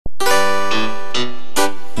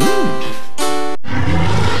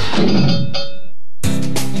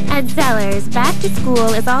Zellers, back to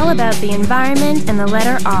school is all about the environment and the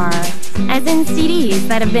letter R, as in CDs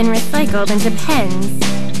that have been recycled into pens,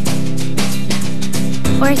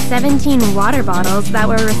 or 17 water bottles that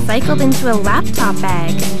were recycled into a laptop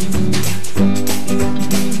bag,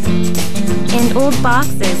 and old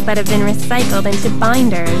boxes that have been recycled into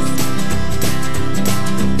binders.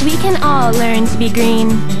 We can all learn to be green,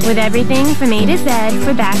 with everything from A to Z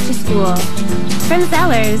for back to school. From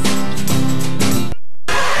Zellers.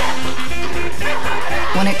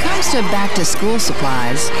 When it comes to back-to-school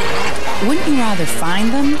supplies, wouldn't you rather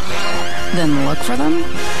find them than look for them?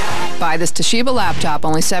 Buy this Toshiba laptop,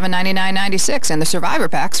 only $799.96, and the Survivor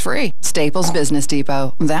Pack's free. Staples Business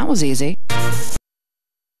Depot. That was easy.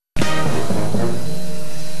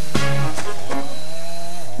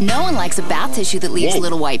 No one likes a bath tissue that leaves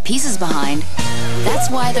little white pieces behind. That's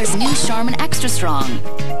why there's new Charmin Extra Strong.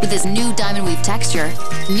 With this new diamond weave texture,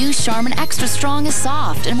 new Charmin Extra Strong is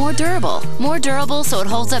soft and more durable. More durable so it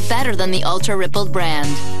holds up better than the Ultra Rippled brand.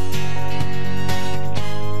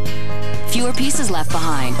 Fewer pieces left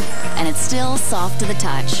behind, and it's still soft to the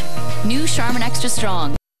touch. New Charmin Extra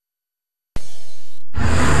Strong.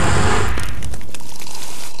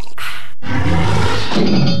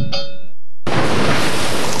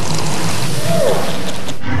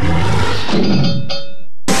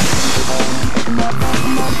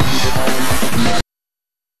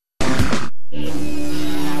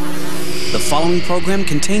 The following program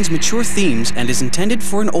contains mature themes and is intended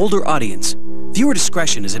for an older audience. Viewer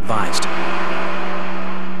discretion is advised.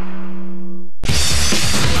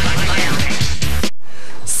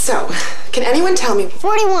 So, can anyone tell me?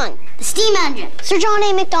 41, the steam engine, Sir John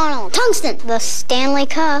A. Macdonald, tungsten, the Stanley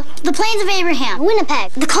Cup, the Plains of Abraham,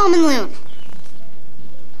 Winnipeg, the common loon.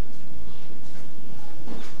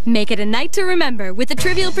 Make it a night to remember with the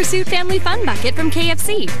Trivial Pursuit Family Fun Bucket from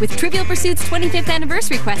KFC, with Trivial Pursuit's 25th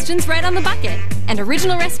anniversary questions right on the bucket. And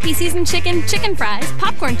original recipe seasoned chicken, chicken fries,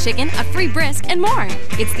 popcorn chicken, a free brisk, and more.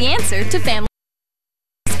 It's the answer to family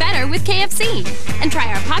better with KFC. And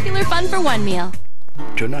try our popular Fun for One meal.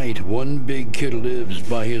 Tonight, one big kid lives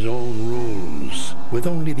by his own rules. With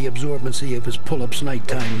only the absorbency of his pull-ups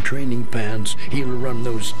nighttime training pants, he'll run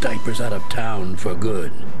those diapers out of town for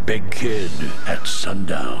good. Big Kid at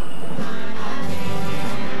Sundown.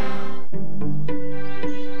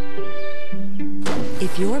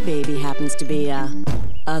 If your baby happens to be,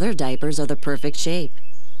 other diapers are the perfect shape.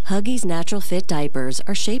 Huggies Natural Fit diapers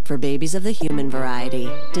are shaped for babies of the human variety,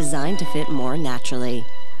 designed to fit more naturally.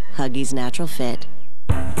 Huggies Natural Fit.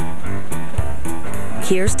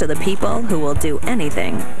 Here's to the people who will do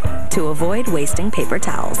anything to avoid wasting paper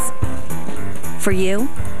towels. For you,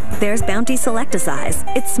 there's Bounty Select-A-Size.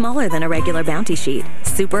 It's smaller than a regular Bounty sheet,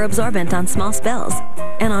 super absorbent on small spills.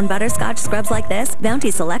 And on butterscotch scrubs like this,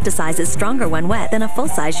 Bounty Select-A-Size is stronger when wet than a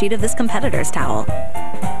full-size sheet of this competitor's towel.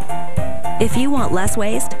 If you want less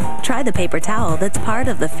waste, try the paper towel that's part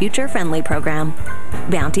of the Future Friendly program.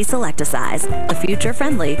 Bounty Select-A-Size, the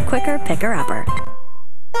future-friendly, quicker picker-upper.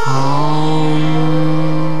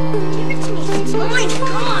 Oh my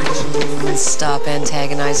gosh! Stop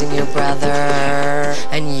antagonizing your brother.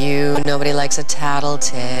 And you, nobody likes a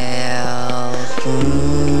tattletale.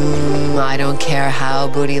 I don't care how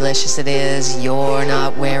bootylicious it is, you're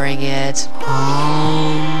not wearing it.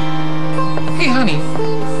 Hey, honey.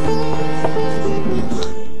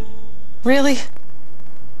 Really?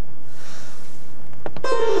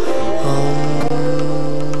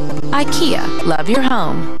 Ikea, love your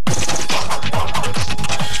home.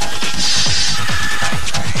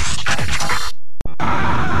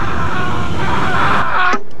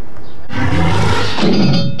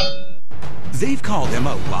 They've called him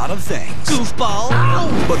a lot of things. Goofball.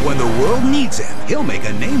 Ow. But when the world needs him, he'll make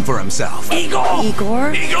a name for himself. Igor!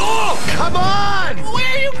 Igor? Igor! Come on! Where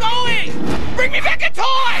are you going? Bring me back a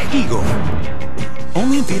toy! Igor.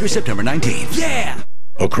 Only in theaters September 19th. Yeah!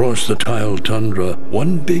 Across the tiled tundra,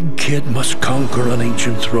 one big kid must conquer an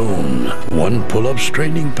ancient throne. One pull-up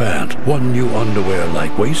training pant, one new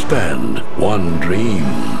underwear-like waistband, one dream.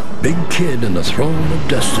 Big Kid and the Throne of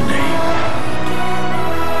Destiny.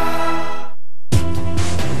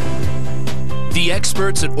 The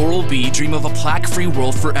experts at Oral-B dream of a plaque-free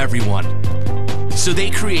world for everyone. So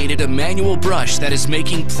they created a manual brush that is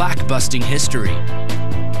making plaque-busting history.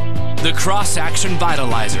 The Cross-Action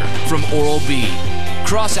Vitalizer from Oral-B.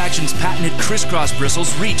 Cross-Action's patented crisscross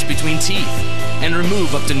bristles reach between teeth and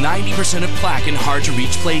remove up to 90% of plaque in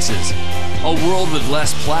hard-to-reach places. A world with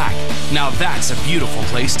less plaque. Now that's a beautiful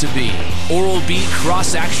place to be. Oral-B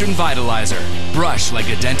Cross-Action Vitalizer. Brush like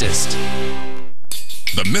a dentist.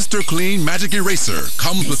 The Mr. Clean Magic Eraser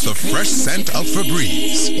comes with the fresh scent of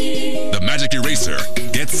Febreeze. The Magic Eraser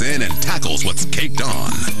gets in and tackles what's caked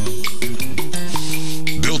on.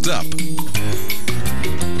 Built up.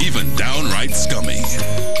 Even downright scummy.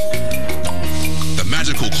 The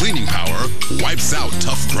magical cleaning power wipes out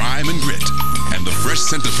tough grime and grit. And the fresh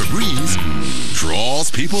scent of Febreeze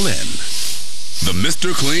draws people in. The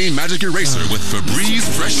Mr. Clean Magic Eraser with Febreeze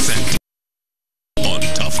fresh scent. On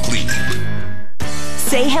tough cleaning.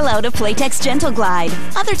 Say hello to Playtex Gentle Glide.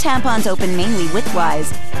 Other tampons open mainly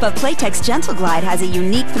widthwise, but Playtex Gentle Glide has a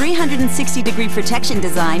unique 360-degree protection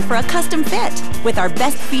design for a custom fit. With our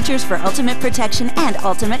best features for ultimate protection and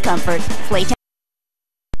ultimate comfort. Playtex.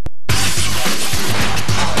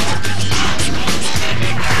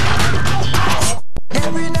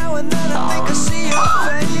 Every now and then I think I see your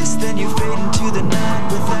face, then you fade into the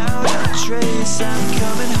night without a trace. I'm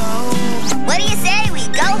coming home. What do you say we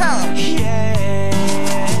go home? Yeah.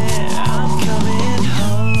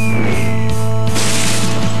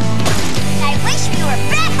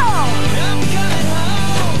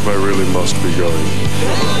 I really must be going.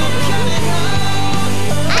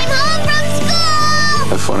 I'm home from school!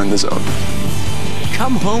 Have fun in the zone.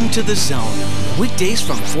 Come home to the zone. Weekdays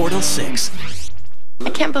from 4 till 6. I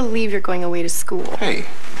can't believe you're going away to school. Hey,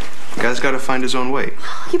 the guy's got to find his own way.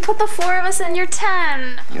 You put the 4 of us in your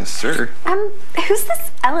 10. Yes, sir. Who's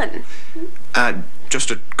this Ellen?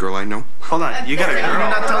 Just a girl I know. Hold on, you got a girl? You're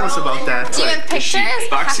not telling us about that. Do you have pictures?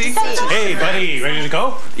 Boxy? Hey, buddy, ready to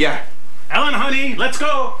go? Yeah. Ellen, honey, let's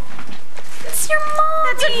go. It's your mom.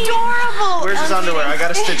 That's adorable. Where's his underwear? I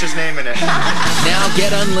gotta stitch his name in it. Now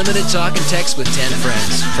get unlimited talk and text with 10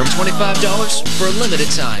 friends. From $25 for a limited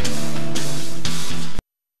time.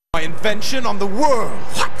 My invention on the world.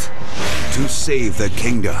 What? To save the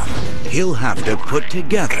kingdom, he'll have to put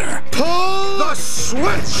together... Pull the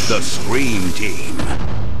switch! The Scream Team.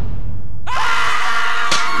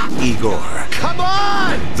 Igor. Come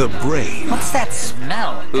on! The Brain. What's that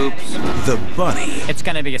smell? Oops. The Bunny. It's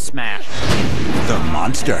gonna be a smash. The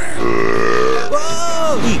Monster.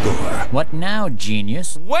 Whoa! Igor. What now,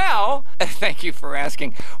 genius? Well, thank you for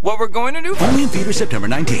asking. What we're going to do... Only in theaters September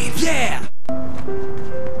 19th. Yeah!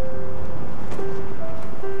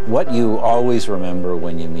 What you always remember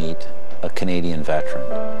when you meet a Canadian veteran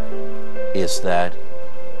is that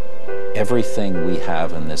everything we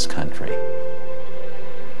have in this country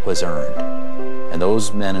was earned. And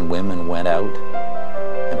those men and women went out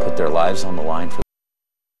and put their lives on the line for them.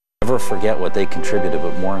 Never forget what they contributed,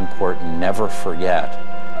 but more important, never forget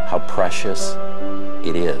how precious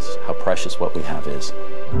it is, how precious what we have is.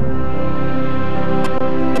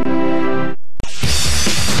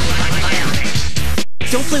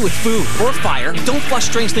 Don't play with food or fire. Don't flush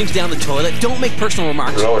strange things down the toilet. Don't make personal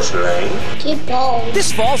remarks. Keep ball.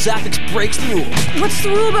 This fall, Zappix breaks the rules. What's the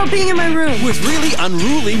rule about being in my room? With really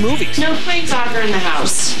unruly movies. No play soccer in the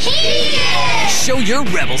house. Show your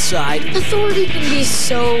rebel side. Authority can be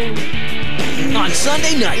so... On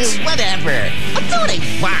Sunday nights. Whatever. Authority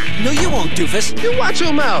what? No, you won't, doofus. You watch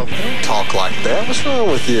your mouth. Don't talk like that. What's wrong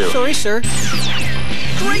with you? Sorry, sir.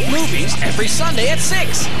 Great movies every Sunday at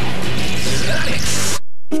 6.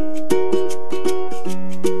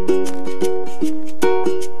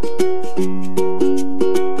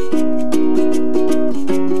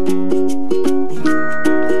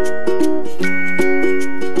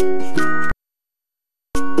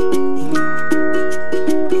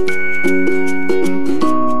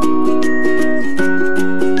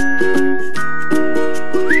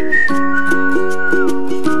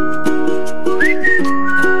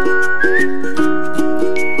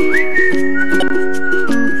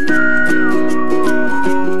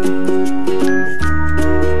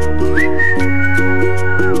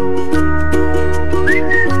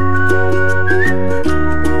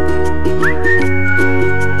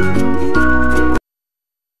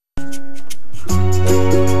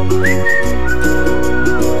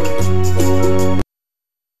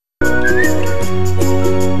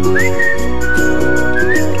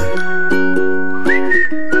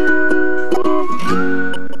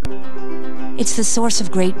 It's the source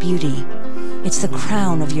of great beauty. It's the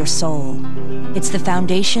crown of your soul. It's the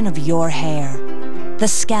foundation of your hair. The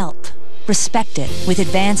scalp. Respect it with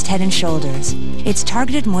Advanced Head & Shoulders. Its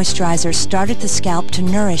targeted moisturizers start at the scalp to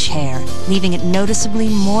nourish hair, leaving it noticeably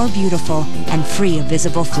more beautiful and free of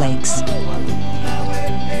visible flakes.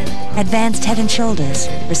 Advanced Head & Shoulders.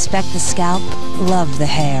 Respect the scalp, love the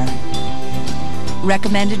hair.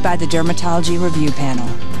 Recommended by the Dermatology Review Panel.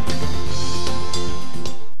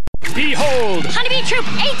 Behold gold. Honeybee Troop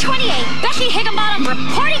 828, Bessie Higginbottom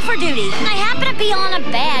reporting for duty. I happen to be on a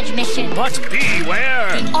badge mission. But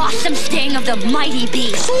beware. The awesome sting of the Mighty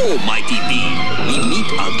Bee. So, Mighty Bee, we meet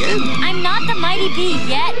again. I'm not the Mighty Bee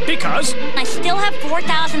yet. Because? I still have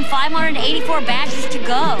 4,584 badges to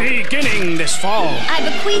go. Beginning this fall. I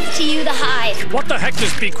bequeath to you the hive. What the heck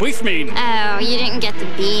does bequeath mean? Oh, you didn't get the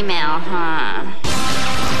bee mail, huh?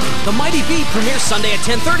 The Mighty Bee premieres Sunday at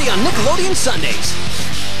 10:30 on Nickelodeon Sundays.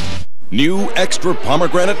 New Extra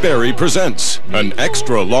Pomegranate Berry presents an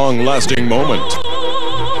extra long-lasting moment.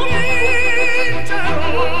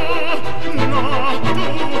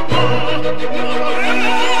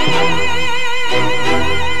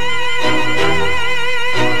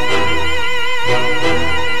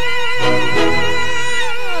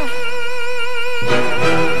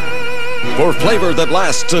 For flavor that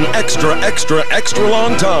lasts an extra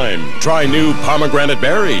long time, try new Pomegranate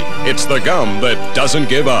Berry. It's the gum that doesn't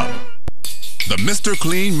give up. The Mr.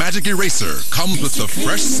 Clean Magic Eraser comes with the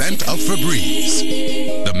fresh scent of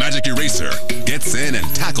Febreeze. The Magic Eraser gets in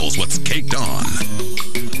and tackles what's caked on.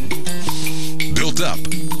 Built up.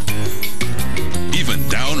 Even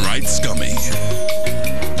downright scummy.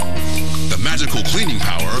 The magical cleaning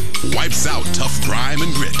power wipes out tough grime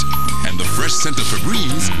and grit. And the fresh scent of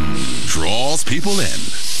Febreeze draws people in.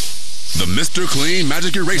 The Mr. Clean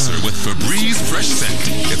Magic Eraser with Febreeze Fresh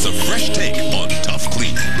Scent. It's a fresh take on tough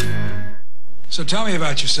cleaning. So tell me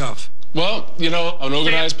about yourself. Well, you know, I'm an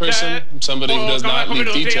organized person. I'm somebody who does not leave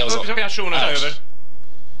details out.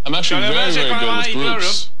 I'm actually very, very good with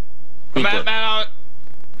groups. Group work.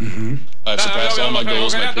 I've surpassed all my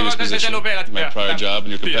goals in my previous position, my prior job,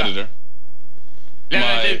 and your competitor.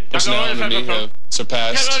 My personality and me have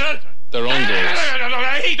surpassed their own goals.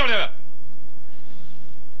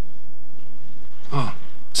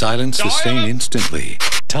 Silence the stain instantly.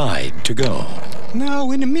 Tide to go.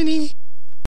 Now in a mini.